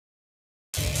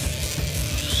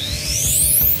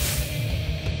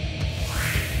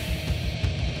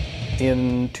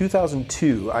In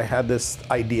 2002, I had this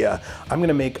idea. I'm going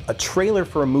to make a trailer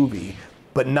for a movie,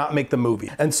 but not make the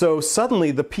movie. And so suddenly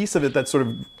the piece of it that's sort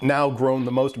of now grown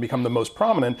the most and become the most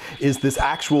prominent is this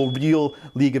actual real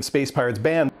League of Space Pirates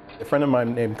band. A friend of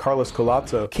mine named Carlos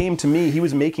Colazzo came to me. He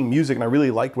was making music and I really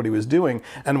liked what he was doing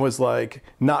and was like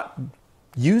not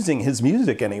using his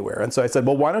music anywhere. And so I said,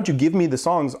 well, why don't you give me the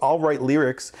songs, I'll write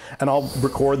lyrics and I'll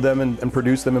record them and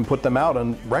produce them and put them out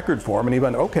on record form. And he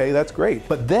went, okay, that's great.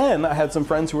 But then I had some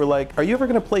friends who were like, are you ever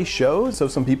gonna play shows? So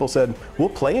some people said, we'll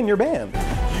play in your band.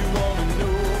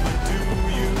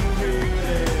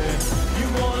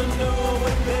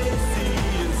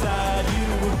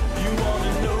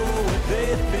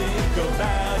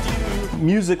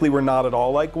 Musically, we're not at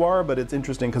all like Gwar, but it's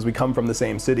interesting because we come from the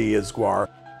same city as Gwar.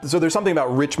 So there's something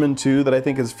about Richmond too that I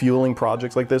think is fueling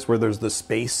projects like this, where there's the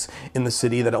space in the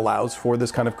city that allows for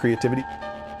this kind of creativity.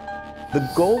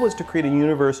 The goal was to create a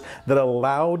universe that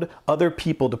allowed other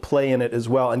people to play in it as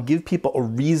well and give people a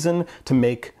reason to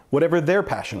make whatever their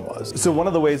passion was. So one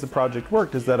of the ways the project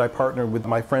worked is that I partnered with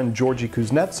my friend Georgi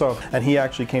Kuznetsov, and he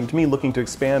actually came to me looking to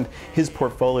expand his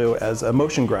portfolio as a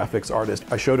motion graphics artist.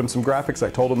 I showed him some graphics,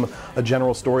 I told him a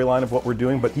general storyline of what we're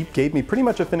doing, but he gave me pretty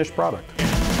much a finished product.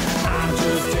 I'm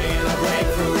just taking a break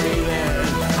from breathing.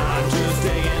 I'm just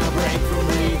taking a break from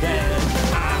breathing.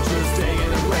 I'm just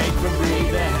taking a break from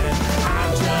breathing.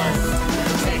 I'm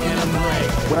just taking a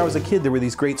break. When I was a kid, there were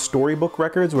these great storybook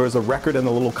records where it was a record and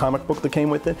a little comic book that came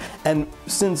with it. And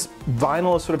since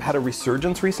vinyl has sort of had a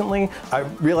resurgence recently, I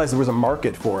realized there was a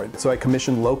market for it. So I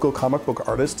commissioned local comic book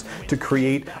artists to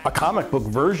create a comic book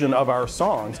version of our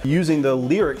songs using the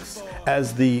lyrics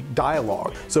as the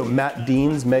dialogue. So Matt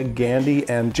Deans, Meg Gandy,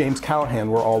 and James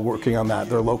Callahan were all working on that.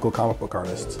 They're local comic book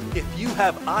artists. If you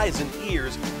have eyes and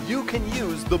ears, you can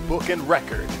use the book and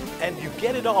record. And you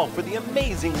get it all for the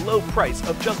amazing low price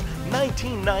of just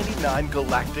 $19.99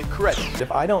 Galactic credit.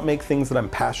 If I don't make things that I'm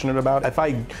passionate about, if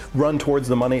I run towards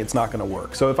the money, it's not gonna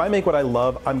work. So if I make what I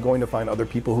love, I'm going to find other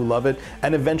people who love it,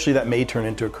 and eventually that may turn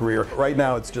into a career. Right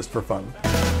now, it's just for fun.